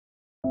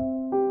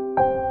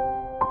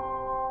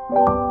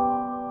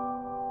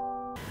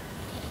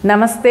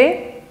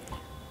Namaste.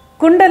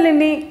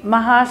 Kundalini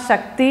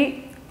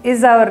Mahashakthi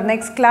is our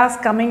next class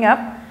coming up,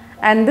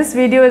 and this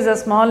video is a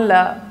small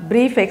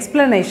brief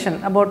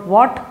explanation about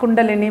what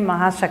Kundalini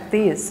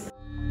Mahashakthi is.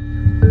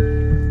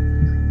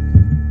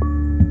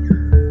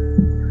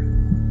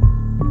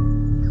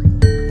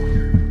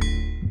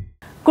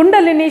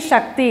 Kundalini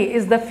Shakti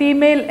is the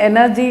female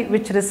energy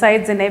which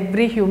resides in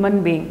every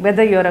human being,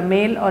 whether you are a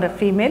male or a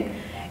female.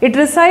 It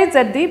resides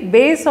at the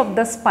base of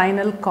the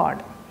spinal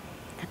cord.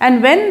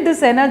 And when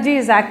this energy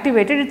is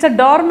activated, it's a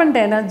dormant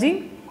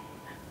energy.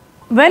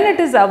 When it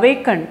is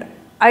awakened,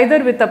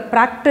 either with a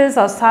practice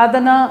or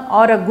sadhana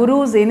or a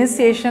guru's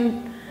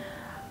initiation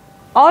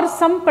or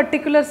some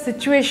particular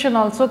situation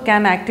also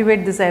can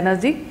activate this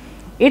energy.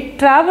 It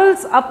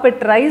travels up,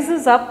 it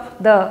rises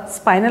up the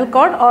spinal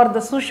cord or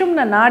the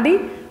Sushumna Nadi,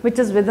 which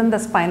is within the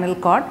spinal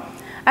cord,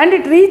 and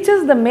it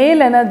reaches the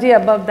male energy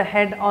above the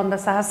head on the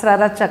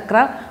Sahasrara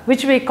chakra,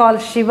 which we call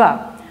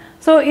Shiva.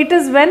 So it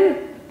is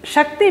when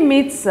Shakti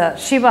meets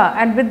Shiva,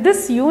 and with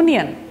this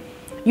union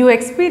you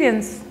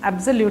experience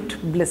absolute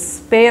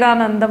bliss.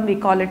 Peranandam we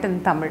call it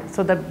in Tamil.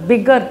 So the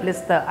bigger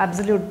bliss, the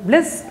absolute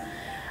bliss,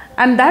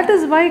 and that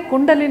is why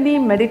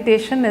Kundalini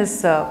meditation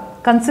is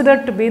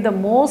considered to be the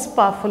most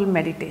powerful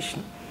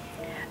meditation.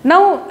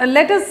 Now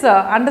let us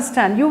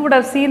understand. You would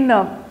have seen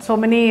so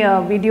many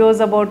videos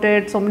about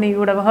it, you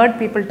would have heard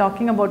people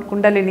talking about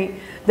Kundalini.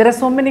 There are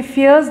so many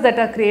fears that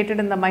are created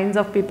in the minds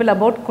of people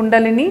about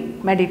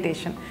Kundalini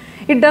meditation.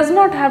 It does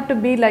not have to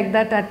be like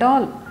that at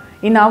all.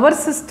 In our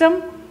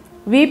system,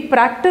 we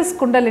practice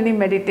Kundalini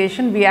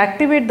meditation, we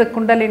activate the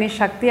Kundalini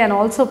Shakti and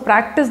also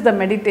practice the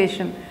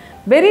meditation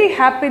very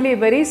happily,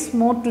 very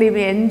smoothly.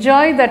 We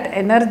enjoy that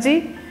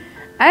energy,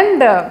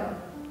 and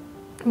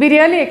we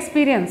really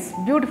experience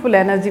beautiful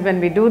energy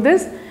when we do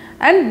this,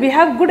 and we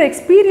have good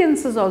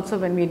experiences also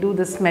when we do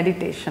this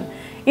meditation.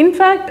 In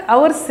fact,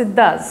 our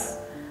Siddhas,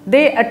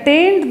 they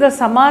attained the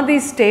samadhi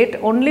state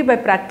only by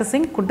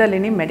practicing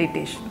Kundalini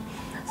meditation.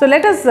 So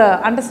let us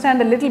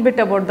understand a little bit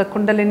about the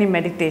Kundalini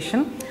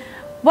meditation.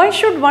 Why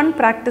should one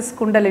practice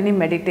Kundalini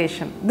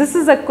meditation? This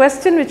is a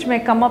question which may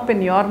come up in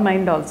your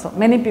mind also.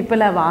 Many people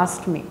have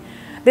asked me.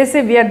 They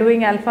say we are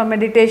doing alpha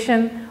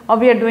meditation or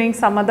we are doing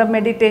some other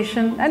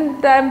meditation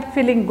and I am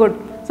feeling good.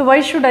 So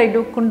why should I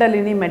do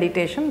Kundalini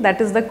meditation?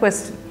 That is the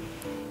question.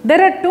 There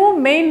are two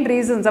main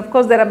reasons. Of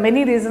course, there are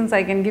many reasons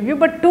I can give you,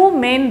 but two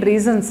main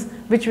reasons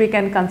which we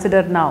can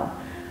consider now.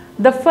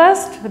 The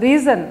first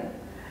reason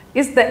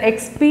is the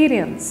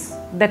experience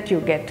that you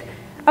get.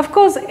 Of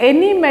course,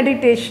 any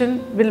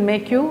meditation will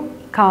make you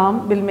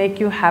calm, will make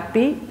you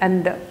happy,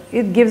 and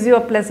it gives you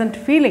a pleasant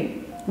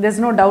feeling. There is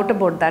no doubt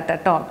about that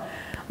at all.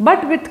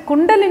 But with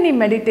Kundalini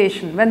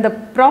meditation, when the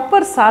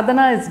proper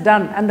sadhana is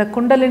done and the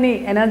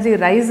Kundalini energy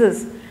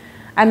rises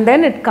and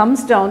then it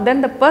comes down,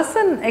 then the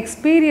person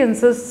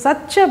experiences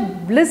such a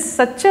bliss,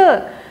 such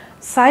a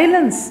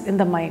silence in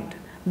the mind.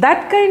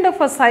 That kind of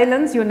a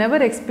silence you never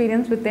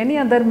experience with any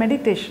other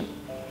meditation.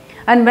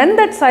 And when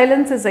that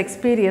silence is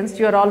experienced,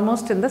 you are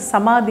almost in the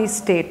samadhi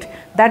state.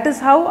 That is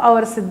how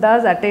our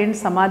Siddhas attained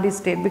samadhi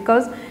state,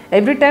 because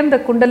every time the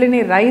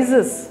Kundalini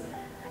rises,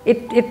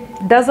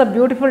 it does a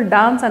beautiful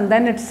dance and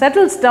then it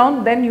settles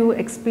down, then you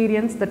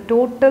experience the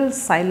total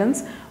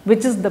silence,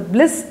 which is the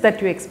bliss that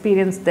you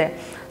experience there.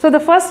 So the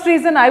first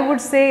reason I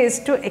would say is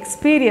to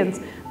experience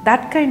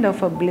that kind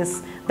of a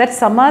bliss, that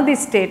samadhi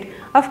state.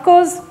 Of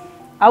course,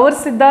 our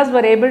Siddhas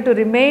were able to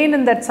remain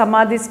in that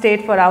samadhi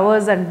state for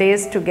hours and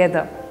days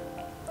together.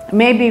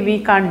 Maybe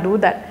we can't do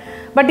that.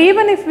 But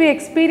even if we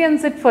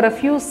experience it for a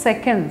few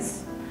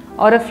seconds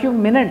or a few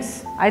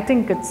minutes, I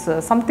think it's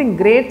something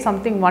great,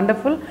 something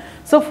wonderful.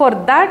 So for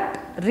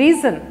that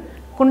reason,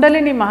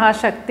 Kundalini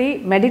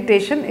Mahashakthi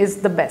meditation is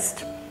the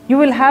best. You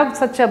will have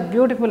such a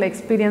beautiful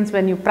experience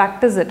when you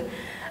practice it.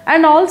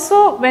 And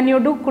also when you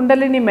do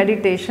Kundalini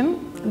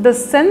meditation, the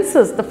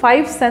senses, the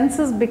five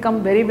senses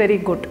become very, very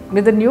good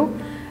within you.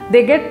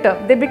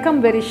 They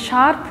become very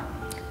sharp.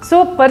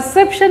 So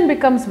perception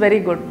becomes very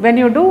good. When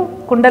you do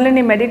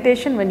Kundalini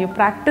meditation, when you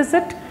practice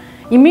it,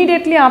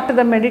 immediately after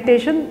the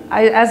meditation,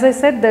 as I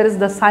said, there is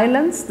the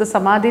silence, the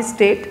samadhi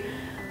state.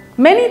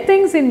 Many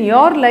things in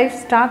your life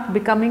start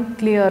becoming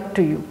clear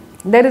to you.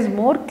 There is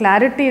more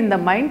clarity in the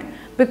mind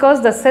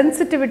because the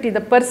sensitivity, the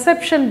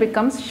perception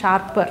becomes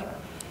sharper.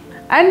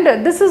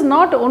 And this is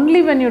not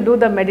only when you do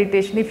the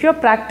meditation. If you are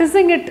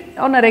practicing it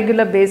on a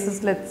regular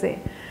basis, let's say,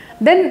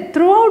 then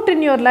throughout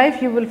in your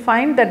life you will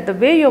find that the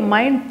way your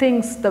mind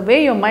thinks, the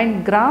way your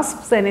mind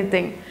grasps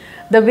anything,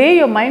 the way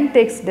your mind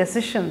takes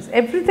decisions,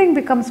 everything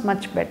becomes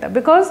much better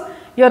because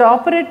you are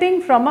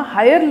operating from a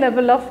higher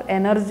level of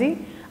energy,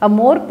 a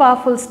more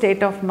powerful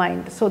state of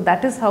mind. So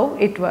that is how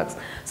it works.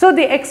 So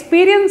the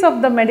experience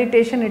of the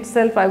meditation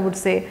itself, I would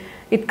say,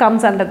 it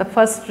comes under the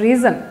first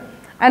reason.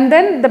 And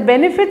then the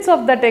benefits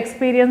of that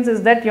experience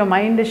is that your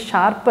mind is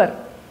sharper,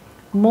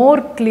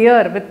 more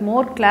clear, with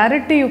more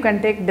clarity you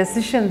can take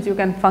decisions, you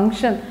can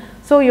function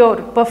So your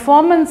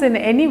performance in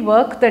any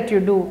work that you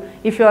do,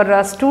 if you are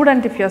a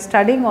student, if you are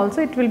studying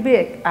also, it will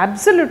be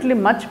absolutely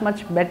much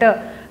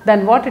better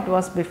than what it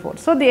was before.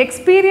 So the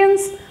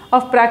experience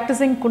of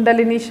practicing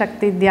Kundalini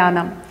Shakti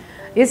Dhyanam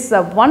is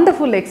a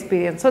wonderful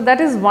experience. So that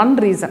is one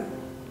reason.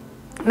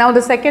 Now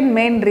the second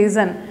main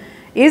reason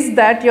is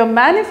that your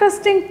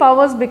manifesting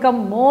powers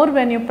become more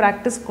when you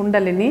practice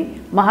Kundalini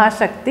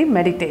Mahashakti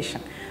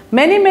meditation.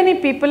 Many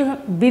people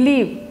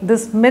believe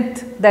this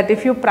myth that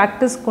if you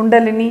practice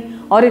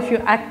Kundalini or if you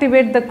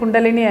activate the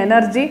Kundalini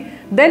energy,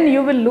 then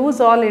you will lose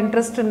all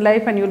interest in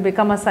life and you will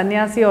become a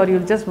sannyasi or you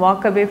will just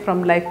walk away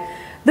from life.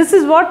 This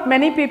is what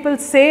many people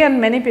say and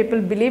many people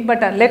believe,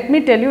 but let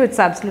me tell you, it's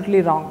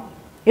absolutely wrong.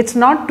 It's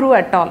not true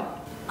at all.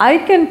 I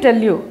can tell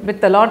you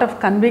with a lot of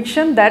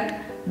conviction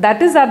that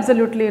that is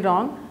absolutely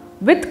wrong.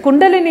 With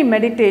Kundalini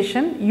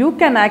meditation, you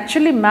can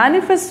actually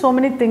manifest so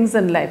many things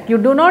in life. You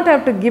do not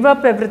have to give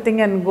up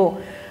everything and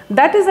go.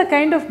 That is a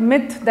kind of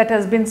myth that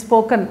has been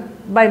spoken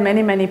by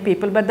many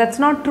people, but that's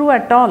not true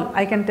at all.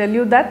 I can tell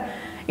you that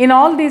in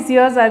all these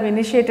years, I've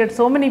initiated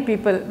so many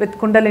people with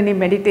Kundalini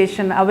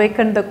meditation,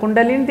 awakened the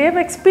Kundalini. They have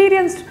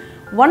experienced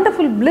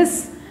wonderful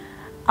bliss.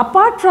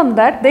 Apart from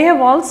that, they have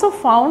also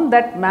found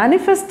that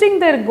manifesting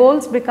their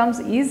goals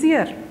becomes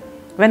easier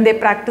when they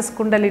practice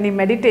Kundalini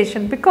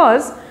meditation,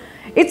 because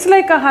it's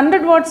like a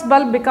 100 watts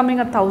bulb becoming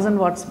a 1000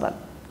 watts bulb.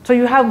 So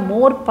you have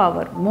more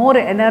power, more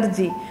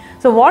energy.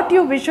 So what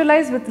you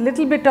visualize with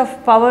little bit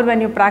of power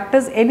when you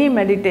practice any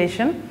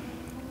meditation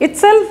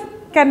itself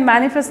can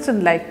manifest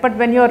in life. But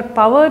when your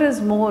power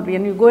is more,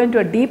 when you go into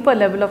a deeper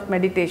level of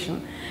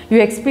meditation, you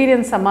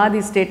experience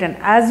samadhi state, and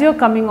as you're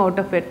coming out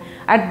of it,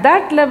 at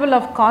that level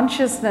of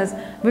consciousness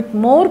with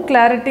more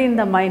clarity in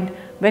the mind,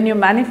 when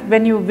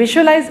you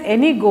visualize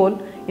any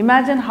goal,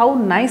 imagine how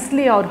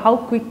nicely or how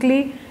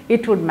quickly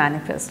it would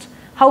manifest,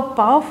 how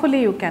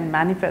powerfully you can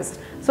manifest.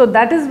 So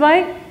that is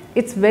why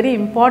it's very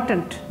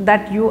important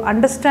that you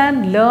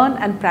understand, learn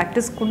and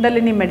practice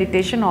Kundalini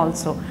meditation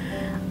also.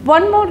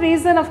 One more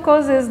reason, of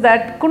course, is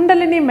that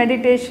Kundalini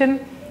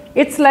meditation,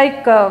 it's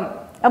like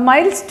a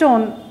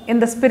milestone in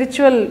the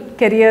spiritual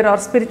career or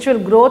spiritual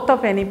growth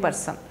of any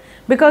person.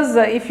 Because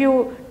if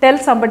you tell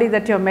somebody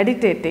that you're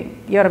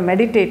meditating, you're a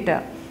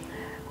meditator,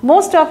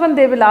 most often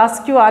they will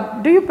ask you,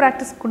 do you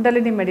practice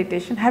Kundalini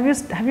meditation? Have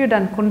you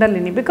done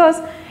Kundalini?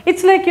 Because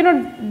it's like,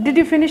 did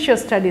you finish your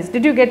studies?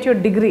 Did you get your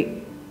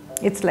degree?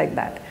 It's like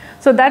that.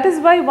 So that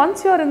is why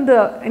once you are on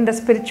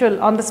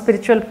the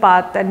spiritual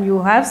path and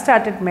you have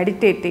started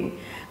meditating,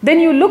 then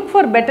you look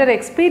for better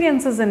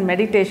experiences in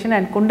meditation,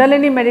 and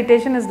Kundalini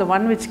meditation is the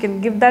one which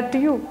can give that to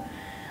you.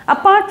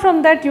 Apart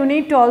from that, you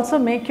need to also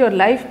make your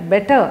life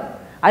better.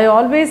 I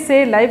always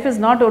say life is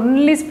not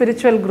only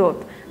spiritual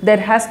growth. There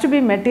has to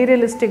be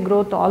materialistic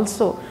growth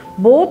also.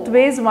 Both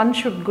ways one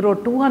should grow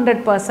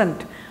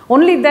 200%.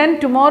 Only then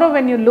tomorrow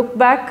when you look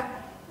back,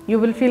 you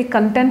will feel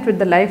content with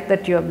the life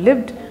that you have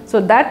lived.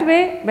 So that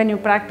way, when you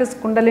practice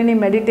Kundalini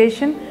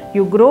meditation,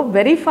 you grow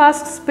very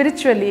fast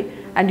spiritually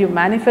and you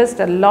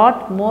manifest a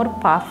lot more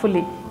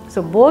powerfully.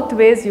 So both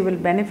ways you will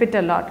benefit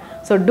a lot.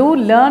 So do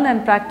learn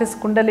and practice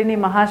Kundalini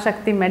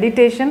Mahashakti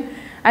meditation,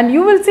 and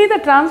you will see the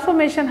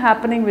transformation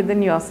happening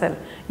within yourself.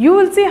 You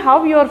will see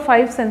how your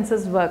 5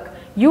 senses work.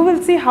 You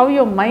will see how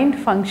your mind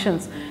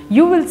functions.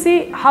 You will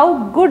see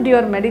how good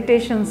your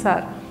meditations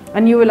are,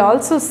 and you will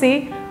also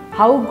see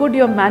how good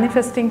your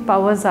manifesting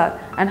powers are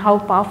and how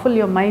powerful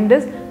your mind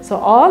is. So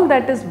all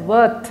that is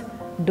worth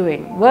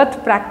doing,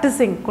 worth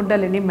practicing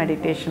Kundalini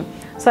meditation.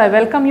 So I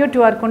welcome you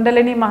to our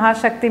Kundalini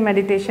Mahashakti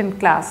meditation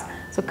class.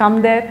 So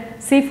come there,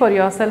 see for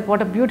yourself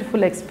what a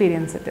beautiful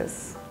experience it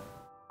is.